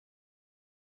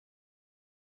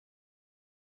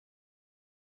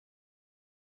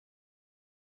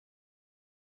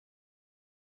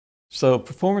So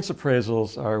performance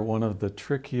appraisals are one of the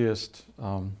trickiest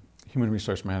human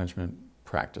resource management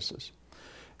practices.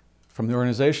 From the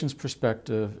organization's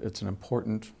perspective, it's an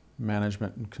important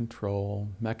management and control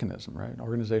mechanism, right?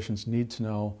 Organizations need to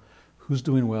know who's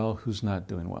doing well, who's not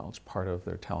doing well. It's part of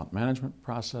their talent management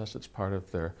process, it's part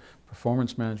of their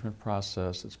performance management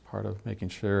process, it's part of making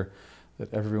sure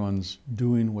that everyone's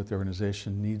doing what the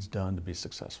organization needs done to be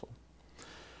successful.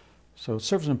 So it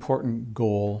serves an important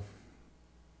goal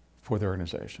for the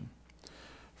organization.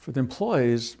 For the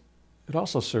employees, it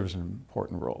also serves an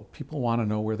important role. People want to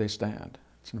know where they stand.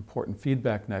 It's an important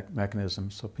feedback mechanism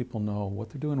so people know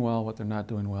what they're doing well, what they're not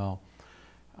doing well,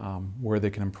 where they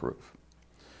can improve.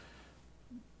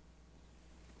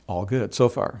 All good so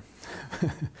far.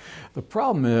 The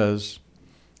problem is,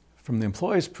 from the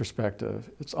employee's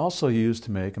perspective, it's also used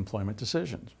to make employment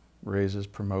decisions, raises,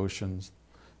 promotions,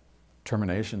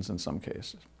 terminations in some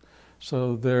cases.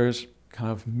 So there's kind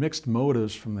of mixed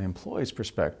motives from the employee's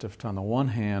perspective to, on the one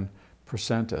hand,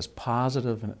 present as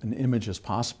positive an image as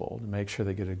possible to make sure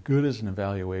they get as good as an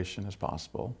evaluation as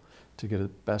possible, to get the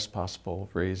best possible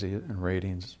raise and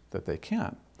ratings that they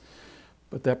can.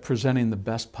 But that presenting the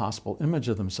best possible image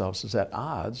of themselves is at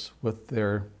odds with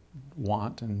their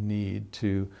want and need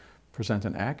to present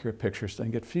an accurate picture so they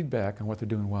can get feedback on what they're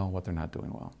doing well and what they're not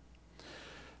doing well.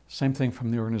 Same thing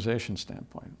from the organization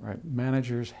standpoint, right?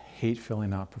 Managers hate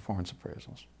filling out performance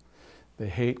appraisals. They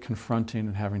hate confronting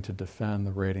and having to defend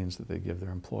the ratings that they give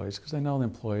their employees because they know the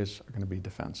employees are going to be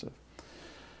defensive.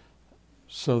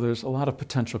 So there's a lot of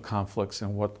potential conflicts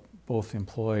in what both the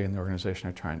employee and the organization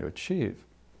are trying to achieve.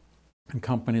 And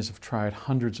companies have tried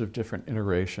hundreds of different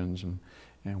iterations and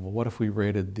well, what if we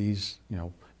rated these,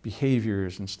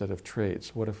 behaviors instead of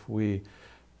traits? What if we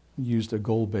used a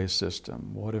goal-based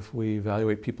system? What if we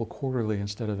evaluate people quarterly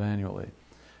instead of annually?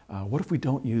 What if we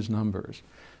don't use numbers?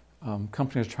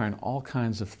 Companies are trying all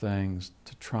kinds of things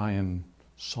to try and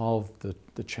solve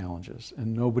the challenges,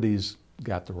 and nobody's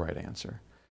got the right answer.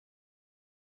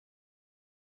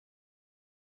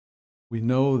 We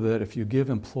know that if you give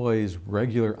employees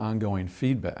regular ongoing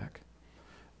feedback,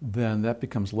 then that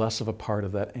becomes less of a part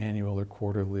of that annual or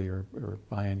quarterly or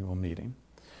biannual meeting,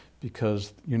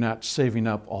 because you're not saving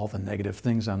up all the negative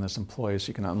things on this employee so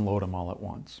you can unload them all at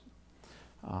once.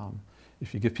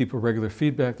 If you give people regular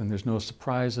feedback, then there's no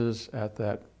surprises at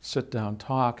that sit-down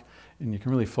talk, and you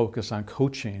can really focus on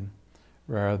coaching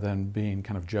rather than being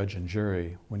kind of judge and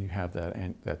jury when you have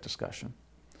that discussion.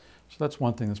 So that's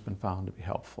one thing that's been found to be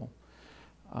helpful.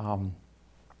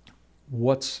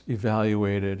 What's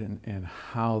evaluated and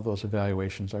how those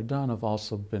evaluations are done have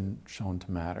also been shown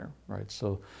to matter, right?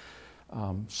 So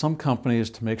some companies,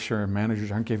 to make sure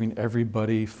managers aren't giving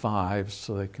everybody 5s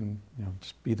so they can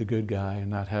just be the good guy and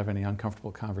not have any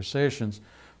uncomfortable conversations,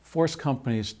 force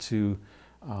companies to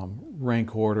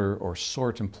rank order or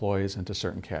sort employees into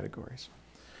certain categories.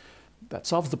 That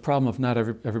solves the problem of not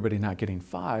everybody not getting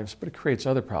 5s, but it creates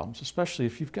other problems, especially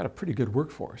if you've got a pretty good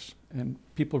workforce and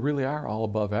people really are all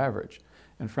above average.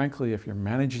 And frankly, if you're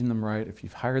managing them right, if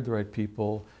you've hired the right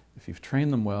people, if you've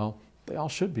trained them well, they all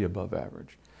should be above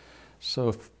average. So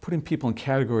if putting people in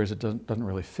categories that doesn't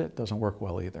really fit doesn't work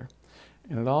well either.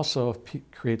 And it also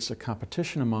creates a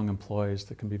competition among employees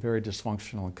that can be very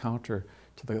dysfunctional and counter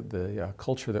to the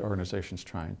culture the organization's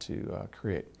trying to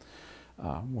create.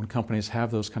 When companies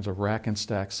have those kinds of rack and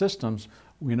stack systems,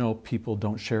 we know people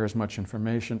don't share as much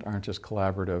information, aren't as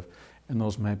collaborative, and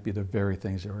those might be the very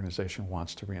things the organization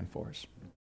wants to reinforce.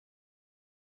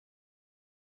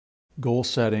 Goal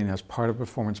setting as part of a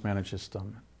performance management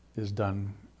system is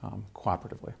done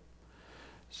cooperatively.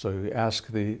 So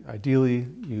ideally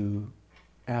you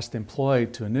ask the employee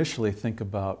to initially think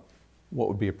about what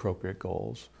would be appropriate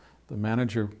goals. The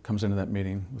manager comes into that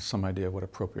meeting with some idea of what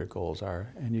appropriate goals are,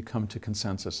 and you come to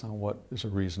consensus on what is a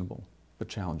reasonable but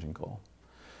challenging goal.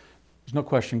 There's no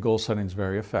question goal setting is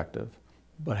very effective,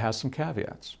 but has some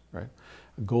caveats, right?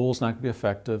 A goal is not going to be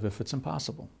effective if it's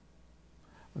impossible.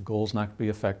 A goal is not going to be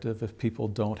effective if people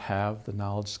don't have the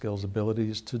knowledge, skills,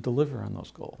 abilities to deliver on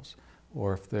those goals,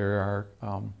 or if there are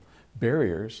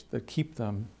barriers that keep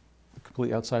them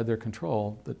completely outside their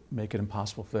control that make it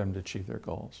impossible for them to achieve their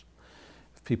goals.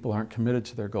 If people aren't committed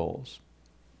to their goals,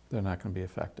 they're not going to be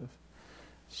effective.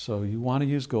 So you want to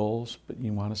use goals, but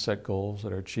you want to set goals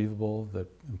that are achievable, that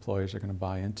employees are going to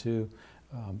buy into.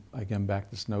 Again, back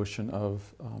to this notion of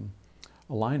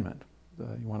alignment.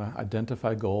 You want to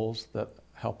identify goals that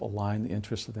help align the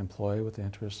interests of the employee with the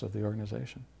interests of the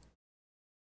organization.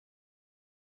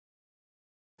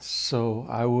 So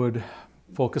I would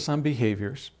focus on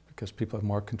behaviors, because people have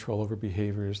more control over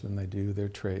behaviors than they do their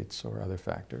traits or other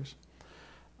factors.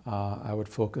 I would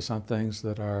focus on things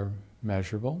that are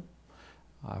measurable.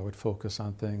 I would focus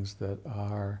on things that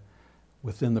are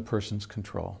within the person's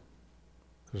control.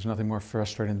 There's nothing more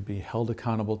frustrating than to be held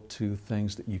accountable to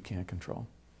things that you can't control.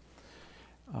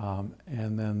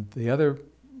 And then the other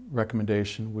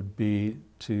recommendation would be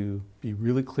to be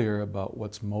really clear about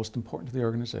what's most important to the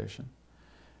organization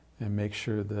and make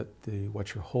sure that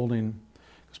what you're holding,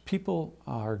 because people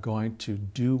are going to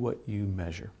do what you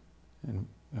measure and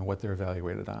what they're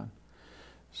evaluated on.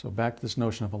 So back to this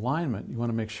notion of alignment, you want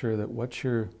to make sure that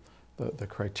the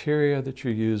criteria that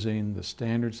you're using, the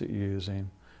standards that you're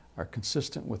using, are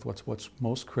consistent with what's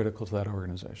most critical to that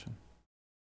organization.